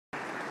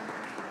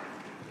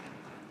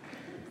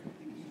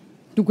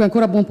Dunque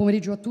ancora buon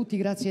pomeriggio a tutti,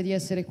 grazie di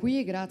essere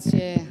qui,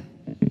 grazie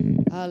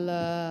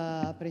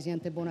al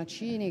Presidente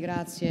Bonaccini,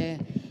 grazie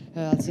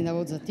al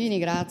Sindaco Zattini,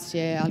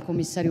 grazie al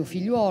Commissario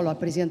Figliuolo, al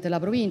Presidente della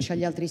Provincia,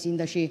 agli altri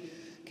sindaci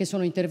che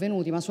sono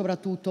intervenuti, ma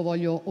soprattutto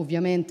voglio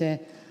ovviamente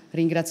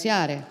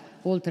ringraziare,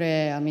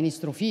 oltre al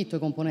Ministro Fitto e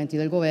ai componenti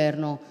del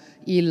Governo,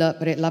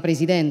 la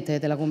Presidente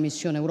della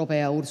Commissione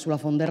Europea Ursula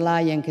von der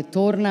Leyen, che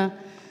torna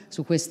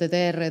su queste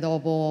terre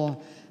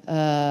dopo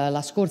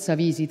la scorsa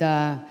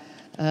visita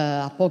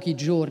a pochi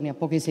giorni, a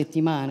poche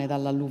settimane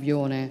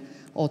dall'alluvione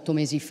 8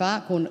 mesi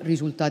fa, con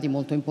risultati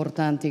molto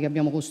importanti che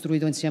abbiamo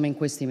costruito insieme in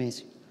questi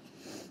mesi.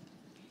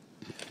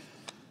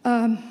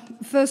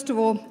 First of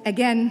all,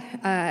 again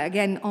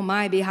on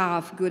my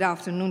behalf, good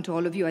afternoon to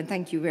all of you, and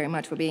thank you very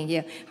much for being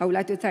here. I would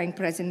like to thank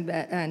President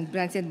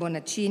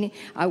Bonaccini.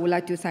 I would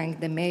like to thank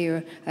the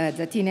Mayor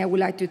Zattini. I would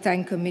like to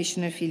thank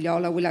Commissioner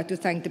Figliuolo. I would like to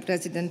thank the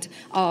President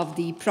of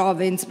the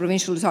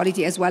provincial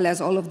authority, as well as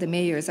all of the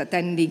mayors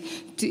attending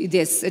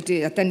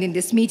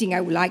this meeting.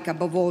 I would like,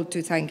 above all,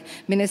 to thank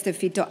Minister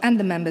Fitto and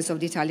the members of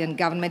the Italian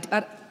government.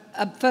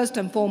 First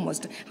and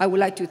foremost, I would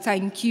like to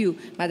thank you,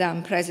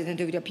 Madam President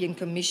of the European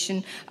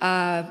Commission,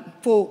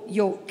 for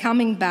your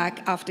coming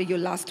back after your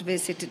last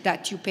visit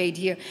that you paid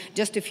here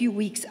just a few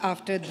weeks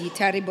after the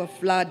terrible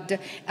flood.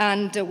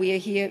 And we are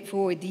here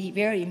for the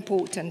very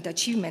important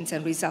achievements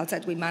and results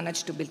that we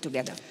managed to build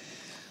together.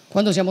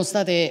 Quando siamo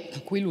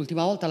state qui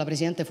l'ultima volta, la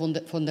Presidente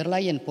von der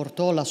Leyen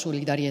portò la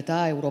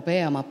solidarietà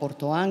europea, ma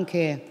portò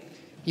anche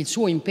il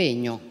suo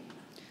impegno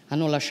a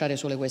non lasciare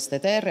sole queste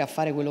terre, a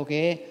fare quello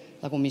che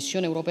la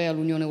Commissione europea,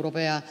 l'Unione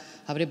europea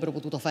avrebbero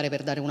potuto fare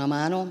per dare una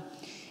mano,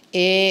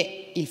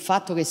 e il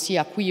fatto che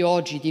sia qui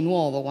oggi di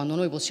nuovo, quando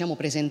noi possiamo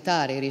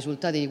presentare i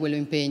risultati di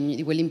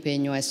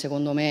quell'impegno, è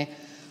secondo me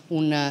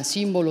un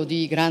simbolo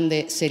di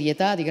grande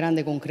serietà, di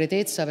grande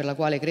concretezza, per la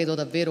quale credo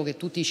davvero che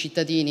tutti i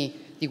cittadini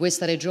di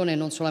questa regione e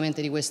non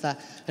solamente di questa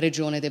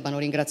regione debbano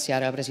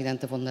ringraziare la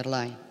Presidente von der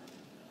Leyen.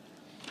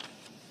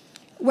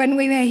 When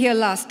we were here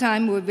last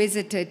time, we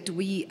visited,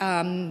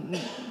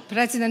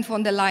 President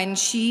von der Leyen,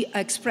 she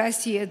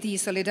expressed here the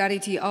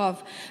solidarity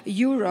of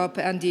Europe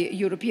and the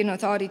European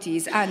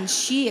authorities, and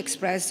she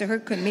expressed her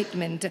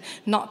commitment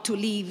not to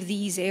leave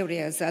these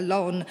areas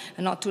alone,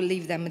 not to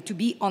leave them, to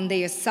be on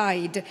their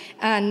side.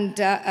 And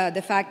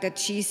the fact that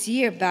she's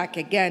here back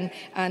again,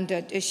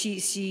 and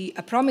she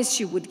promised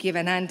she would give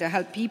an hand to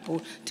help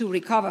people to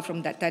recover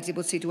from that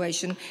terrible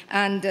situation.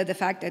 And the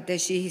fact that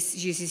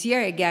she's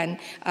here again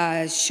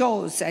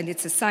shows, and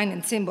it's a sign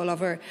and symbol of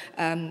her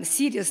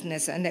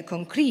seriousness and a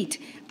concrete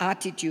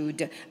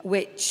attitude,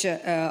 which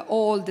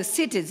all the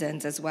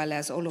citizens, as well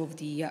as all of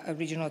the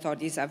regional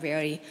authorities, are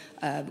very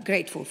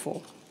grateful for.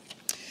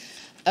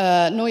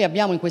 Noi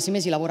abbiamo in questi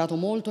mesi lavorato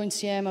molto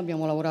insieme,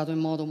 abbiamo lavorato in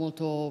modo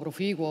molto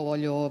proficuo,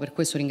 voglio per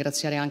questo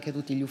ringraziare anche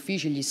tutti gli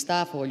uffici, gli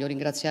staff, voglio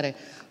ringraziare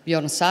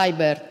Bjorn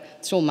Cyber,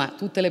 insomma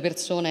tutte le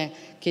persone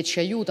che ci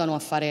aiutano a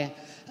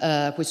fare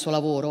questo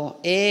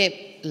lavoro.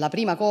 E la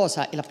prima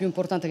cosa e la più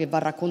importante che va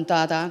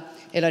raccontata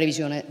è la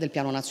revisione del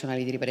Piano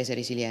Nazionale di Ripresa e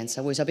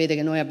Resilienza. Voi sapete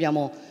che noi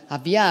abbiamo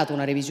avviato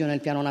una revisione del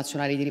Piano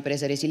Nazionale di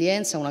Ripresa e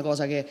Resilienza, una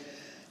cosa che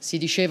si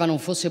diceva non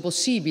fosse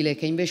possibile,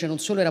 che invece non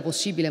solo era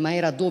possibile ma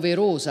era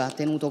doverosa,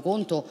 tenuto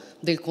conto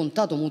del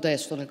mutato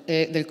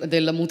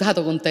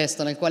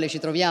contesto nel quale ci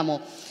troviamo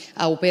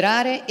a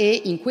operare.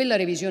 E in quella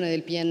revisione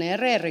del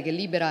PNRR, che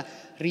libera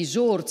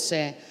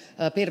risorse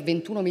per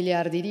 21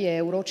 miliardi di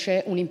euro,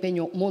 c'è un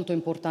impegno molto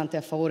importante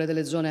a favore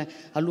delle zone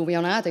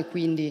alluvionate, e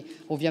quindi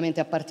ovviamente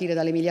a partire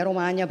dall'Emilia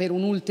Romagna, per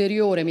un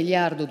ulteriore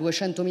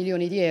 1.200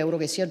 milioni di euro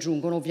che si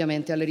aggiungono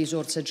ovviamente alle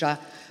risorse già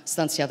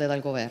stanziate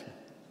dal Governo.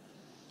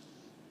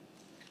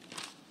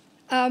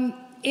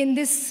 In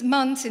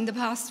the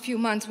past few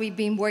months, we've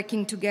been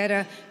working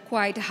together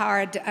quite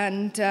hard,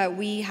 and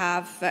we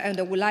have, and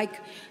I would like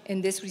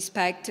in this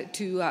respect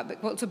to,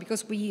 also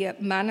because we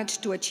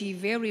managed to achieve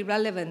very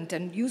relevant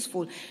and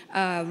useful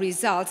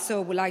results. So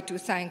I would like to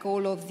thank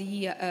all of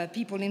the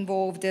people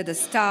involved, the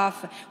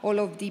staff, all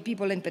of the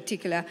people, in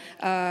particular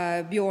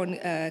Bjorn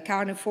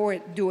Karne, for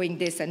doing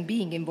this and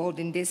being involved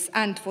in this,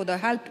 and for the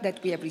help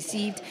that we have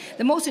received.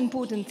 The most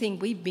important thing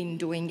we've been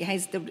doing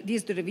is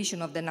the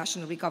revision of the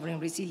National Recovery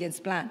and Resilience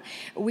Plan,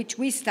 which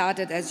we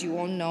started, as you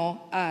all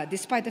know,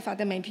 despite the fact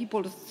that many people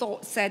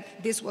said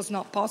this was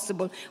not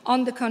possible.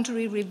 On the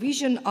contrary,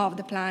 revision of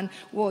the plan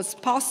was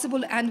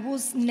possible and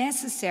was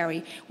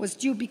necessary, was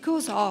due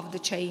because of the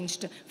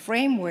changed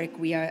framework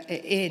we are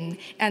in.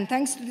 And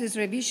thanks to this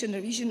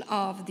revision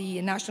of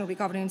the National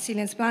Recovery and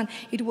Resilience Plan,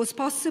 it was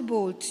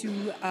possible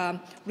to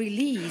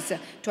release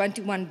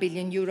 21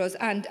 billion euros,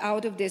 and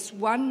out of this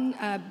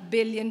 1.2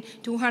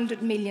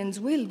 billion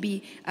will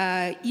be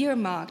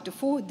earmarked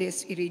for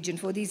this region,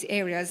 for these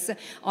areas,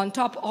 on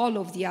top of all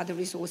of the other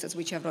resources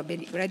which have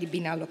already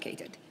been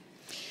allocated.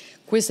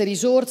 Queste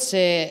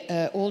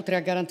risorse, oltre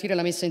a garantire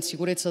la messa in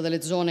sicurezza delle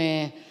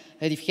zone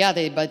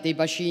edificate, dei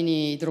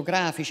bacini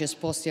idrografici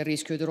esposti a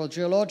rischio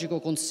idrogeologico,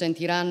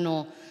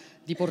 consentiranno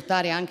di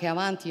portare anche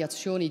avanti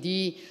azioni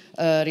di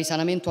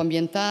risanamento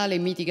ambientale,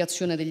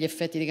 mitigazione degli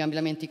effetti dei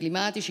cambiamenti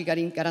climatici,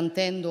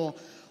 garantendo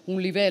un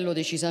livello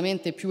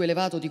decisamente più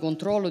elevato di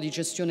controllo, di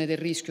gestione del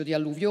rischio di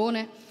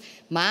alluvione,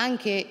 ma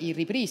anche il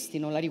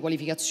ripristino, la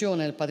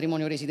riqualificazione del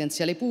patrimonio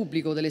residenziale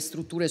pubblico, delle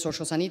strutture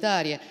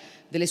sociosanitarie,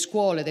 delle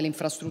scuole, delle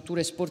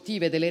infrastrutture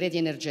sportive, delle reti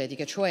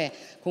energetiche. Cioè,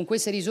 con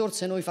queste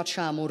risorse noi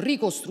facciamo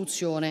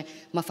ricostruzione,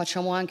 ma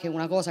facciamo anche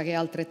una cosa che è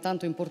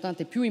altrettanto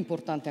importante, più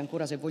importante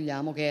ancora se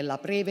vogliamo, che è la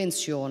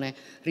prevenzione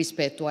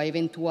rispetto a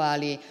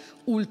eventuali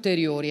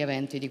ulteriori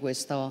eventi di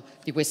questa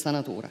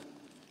natura.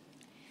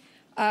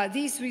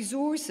 These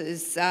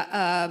resources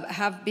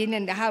have been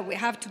and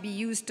have to be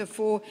used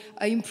for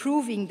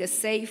improving the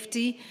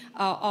safety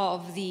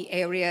of the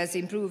areas,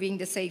 improving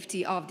the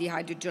safety of the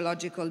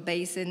hydrogeological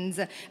basins,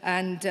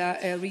 and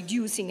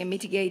reducing and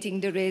mitigating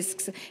the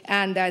risks,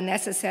 and are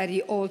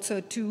necessary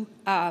also to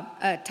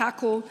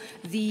tackle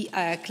the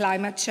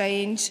climate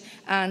change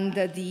and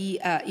the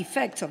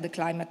effects of the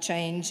climate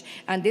change.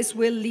 And this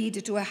will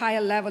lead to a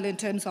higher level in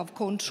terms of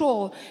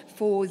control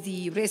for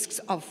the risks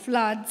of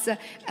floods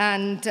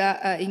and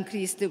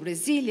increase the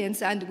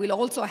resilience, and will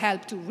also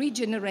help to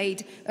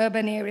regenerate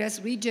urban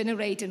areas,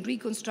 regenerate and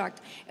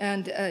reconstruct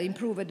and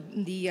improve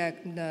the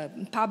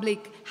public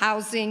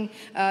housing,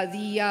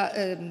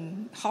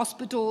 the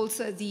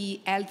hospitals, the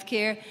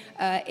healthcare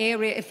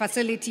area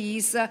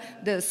facilities,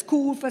 the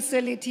school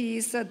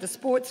facilities, the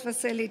sports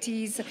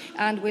facilities,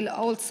 and will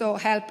also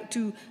help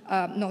to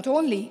not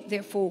only,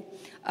 therefore,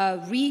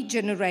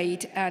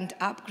 regenerate and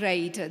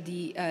upgrade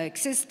the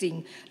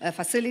existing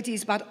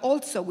facilities, but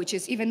also, which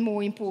is even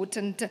more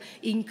important,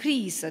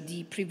 increase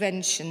the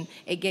prevention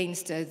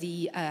against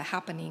the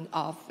happening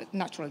of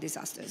natural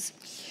disasters.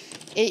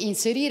 E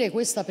inserire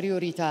questa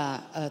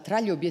priorità tra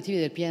gli obiettivi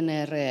del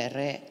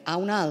PNRR ha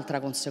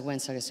un'altra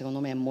conseguenza che secondo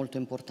me è molto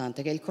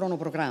importante, che è il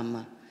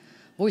cronoprogramma.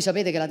 Voi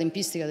sapete che la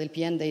tempistica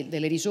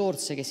delle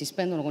risorse che si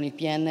spendono con il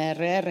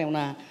PNRR è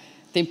una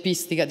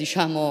tempistica,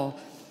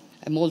 diciamo,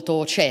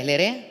 molto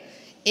celere,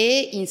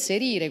 e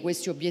inserire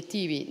questi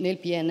obiettivi nel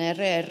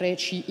PNRR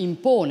ci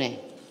impone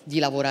di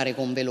lavorare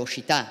con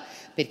velocità,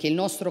 perché il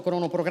nostro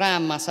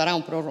cronoprogramma sarà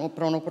un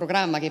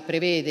cronoprogramma che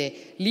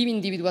prevede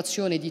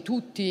l'individuazione di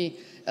tutti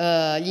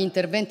gli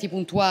interventi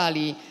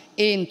puntuali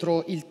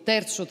entro il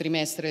terzo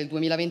trimestre del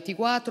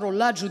 2024,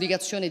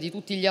 l'aggiudicazione di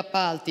tutti gli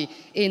appalti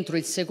entro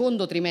il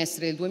secondo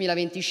trimestre del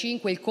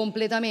 2025 e il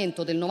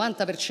completamento del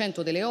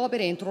 90% delle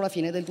opere entro la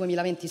fine del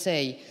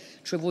 2026.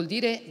 Cioè vuol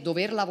dire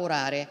dover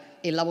lavorare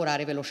e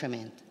lavorare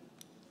velocemente.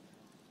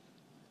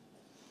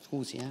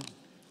 Scusi,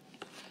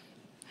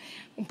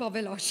 Un po'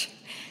 veloce.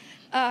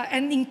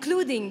 And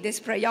including this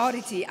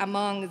priority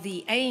among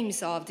the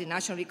aims of the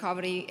National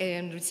Recovery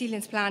and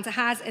Resilience Plans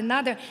has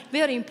another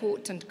very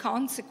important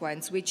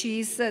consequence, which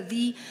is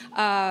the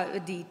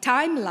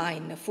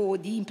timeline for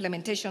the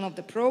implementation of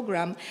the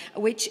program,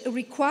 which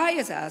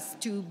requires us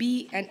to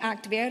be and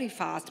act very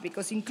fast,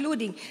 because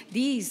including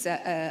these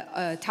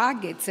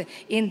targets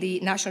in the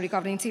National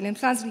Recovery and Resilience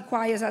Plans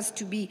requires us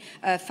to be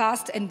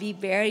fast and be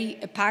very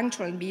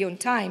punctual and be on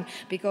time,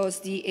 because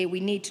we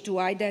need to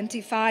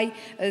identify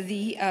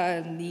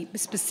the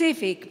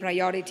specific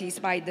priorities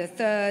by the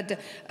third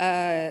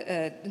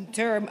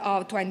term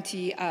of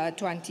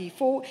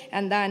 2024,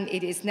 and then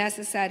it is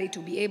necessary to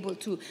be able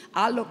to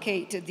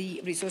allocate the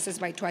resources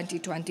by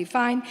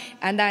 2025,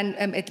 and then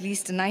at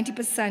least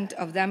 90%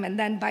 of them, and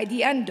then by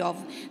the end of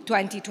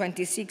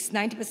 2026,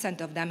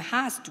 90% of them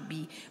has to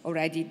be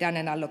already done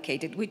and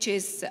allocated, which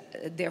is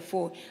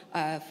therefore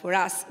for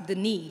us the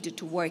need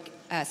to work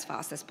as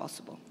fast as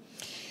possible.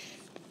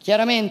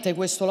 Chiaramente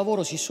questo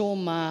lavoro si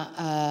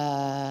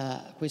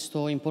somma,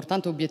 questo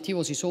importante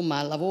obiettivo si somma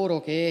al lavoro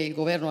che il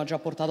governo ha già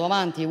portato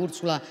avanti.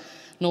 Ursula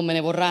non me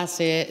ne vorrà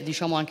se,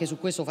 diciamo, anche su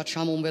questo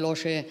facciamo un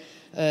veloce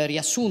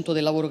riassunto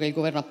del lavoro che il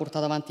governo ha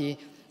portato avanti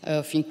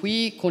fin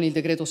qui. Con il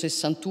decreto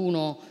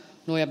 61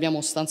 noi abbiamo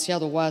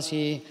stanziato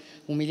quasi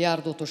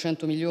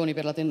 1.800 milioni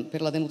per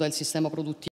la tenuta del sistema produttivo